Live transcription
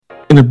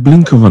In a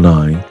blink of an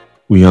eye,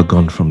 we are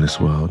gone from this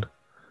world,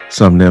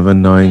 some never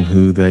knowing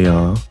who they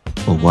are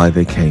or why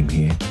they came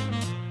here.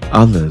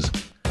 Others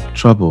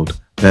troubled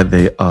that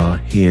they are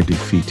here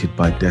defeated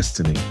by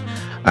destiny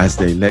as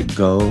they let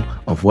go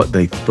of what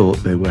they thought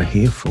they were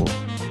here for.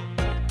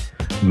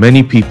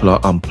 Many people are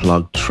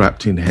unplugged,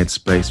 trapped in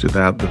headspace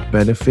without the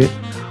benefit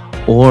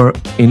or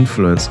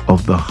influence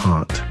of the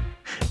heart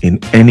in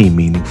any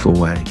meaningful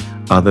way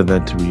other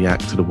than to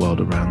react to the world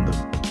around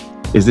them.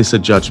 Is this a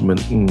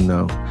judgment?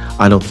 No,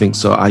 I don't think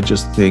so. I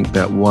just think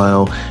that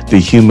while the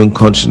human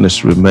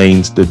consciousness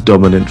remains the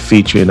dominant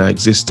feature in our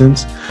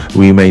existence,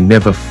 we may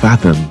never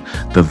fathom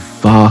the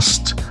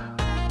vast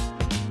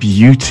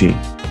beauty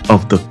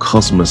of the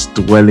cosmos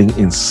dwelling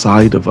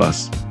inside of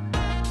us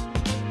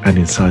and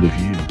inside of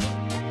you.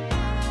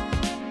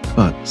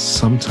 But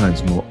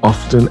sometimes, more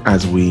often,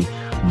 as we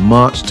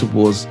march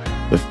towards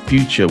the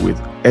future with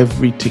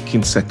every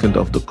ticking second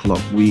of the clock,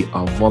 we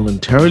are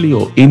voluntarily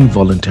or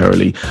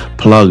involuntarily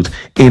plugged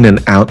in and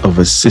out of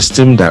a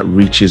system that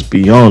reaches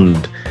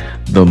beyond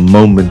the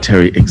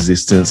momentary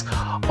existence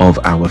of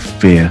our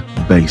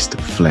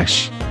fear-based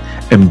flesh,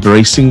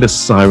 embracing the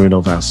siren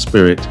of our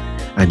spirit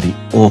and the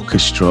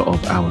orchestra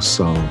of our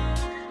soul.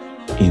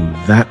 In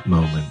that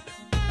moment,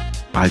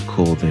 I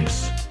call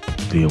this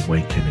the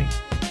awakening.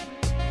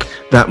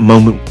 That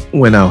moment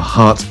when our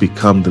hearts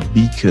become the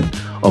beacon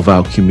of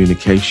our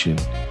communication.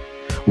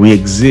 We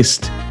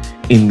exist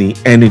in the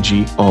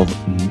energy of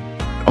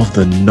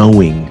the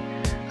knowing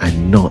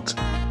and not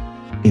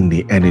in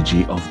the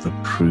energy of the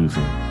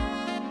proving.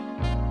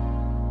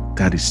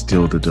 That is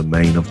still the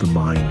domain of the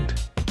mind.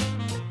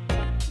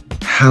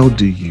 How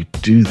do you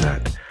do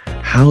that?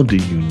 How do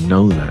you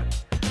know that?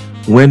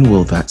 When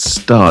will that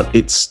start?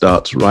 It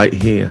starts right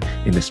here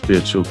in the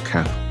Spiritual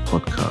Cafe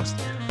podcast.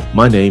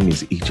 My name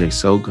is EJ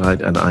Soul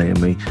Guide and I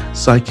am a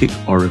psychic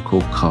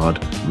oracle card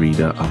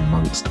reader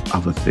amongst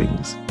other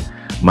things.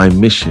 My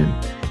mission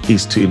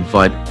is to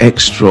invite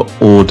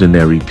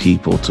extraordinary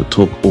people to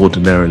talk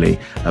ordinarily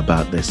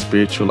about their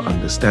spiritual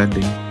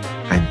understanding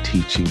and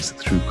teachings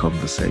through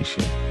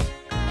conversation.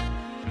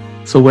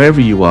 So wherever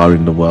you are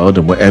in the world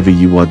and whatever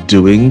you are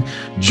doing,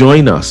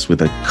 join us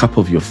with a cup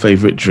of your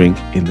favorite drink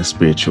in the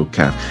Spiritual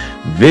Cafe.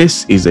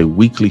 This is a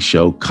weekly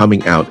show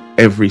coming out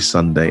every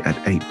Sunday at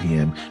 8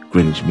 p.m.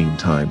 Greenwich Mean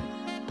Time.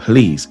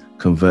 Please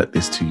convert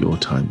this to your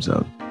time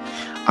zone.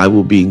 I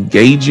will be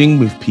engaging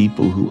with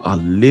people who are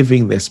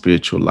living their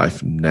spiritual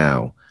life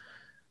now.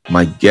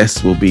 My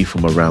guests will be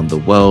from around the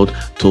world,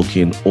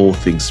 talking all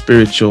things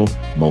spiritual,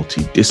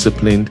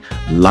 multidisciplined,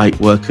 light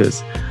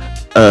workers,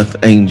 earth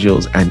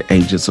angels, and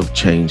agents of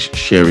change,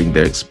 sharing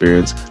their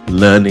experience,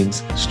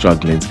 learnings,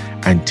 strugglings,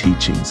 and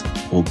teachings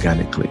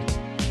organically.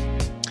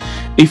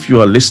 If you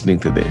are listening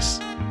to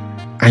this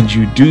and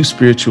you do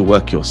spiritual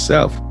work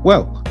yourself,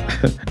 well,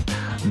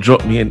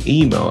 drop me an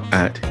email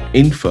at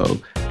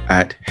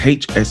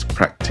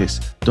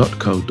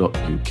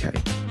info@hspractice.co.uk.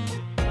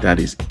 That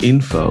is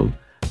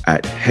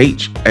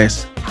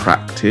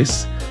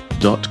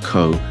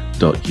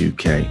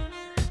info@hspractice.co.uk.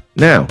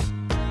 Now,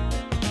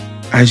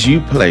 as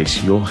you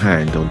place your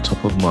hand on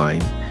top of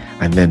mine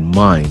and then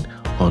mine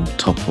on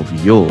top of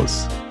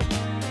yours,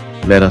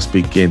 let us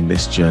begin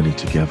this journey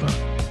together,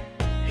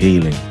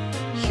 healing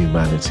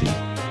humanity,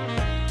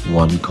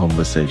 one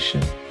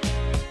conversation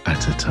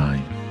at a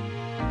time.